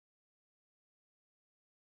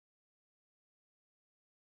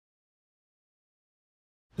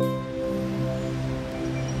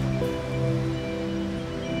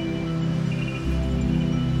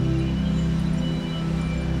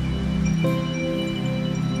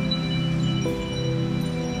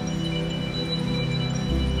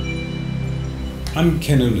I'm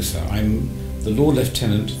Ken Olisa. I'm the Lord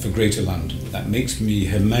Lieutenant for Greater London. That makes me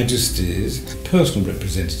Her Majesty's personal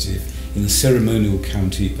representative in the ceremonial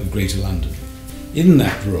county of Greater London. In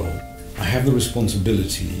that role, I have the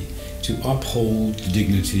responsibility to uphold the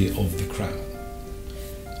dignity of the Crown.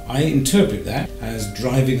 I interpret that as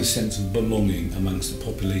driving a sense of belonging amongst the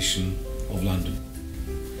population of London.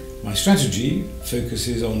 My strategy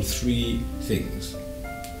focuses on three things: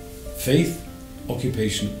 faith,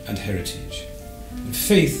 occupation and heritage. And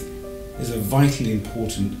faith is a vitally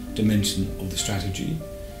important dimension of the strategy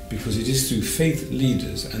because it is through faith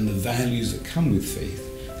leaders and the values that come with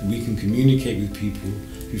faith that we can communicate with people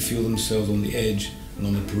who feel themselves on the edge and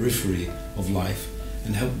on the periphery of life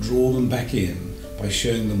and help draw them back in by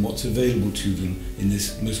showing them what's available to them in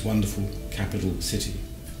this most wonderful capital city.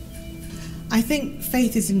 I think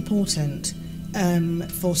faith is important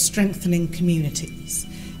for strengthening communities.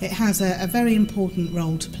 It has a very important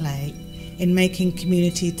role to play in making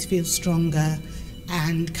communities feel stronger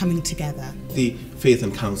and coming together. The Faith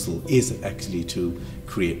and Council is actually to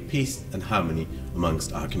create peace and harmony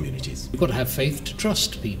amongst our communities. We've got to have faith to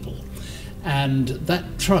trust people, and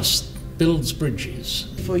that trust builds bridges.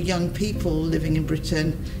 For young people living in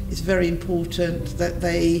Britain, it's very important that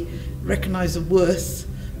they recognise the worth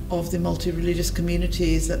of the multi-religious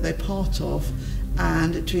communities that they're part of,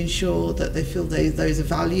 and to ensure that they feel those are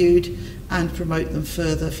valued and promote them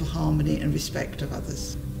further for harmony and respect of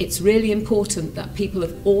others. It's really important that people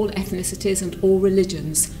of all ethnicities and all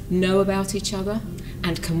religions know about each other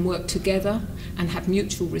and can work together and have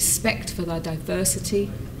mutual respect for their diversity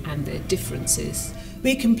and their differences.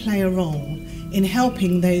 We can play a role in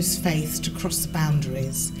helping those faiths to cross the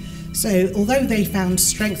boundaries. So although they found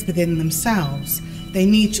strength within themselves, they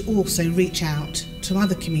need to also reach out to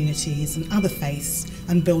other communities and other faiths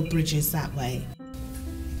and build bridges that way.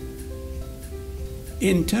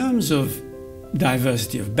 In terms of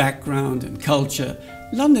diversity of background and culture,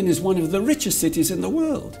 London is one of the richest cities in the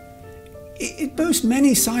world. It boasts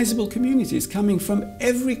many sizable communities coming from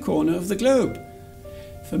every corner of the globe.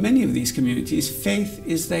 For many of these communities, faith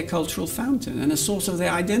is their cultural fountain and a source of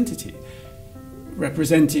their identity,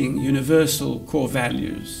 representing universal core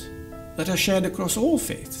values that are shared across all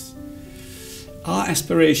faiths. Our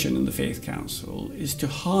aspiration in the Faith Council is to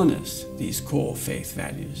harness these core faith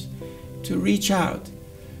values, to reach out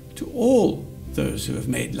to all those who have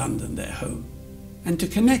made London their home, and to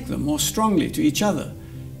connect them more strongly to each other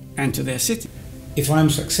and to their city. If I'm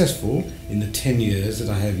successful in the 10 years that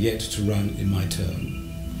I have yet to run in my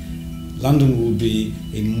term, London will be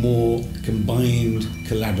a more combined,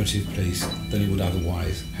 collaborative place than it would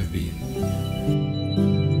otherwise have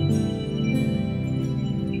been.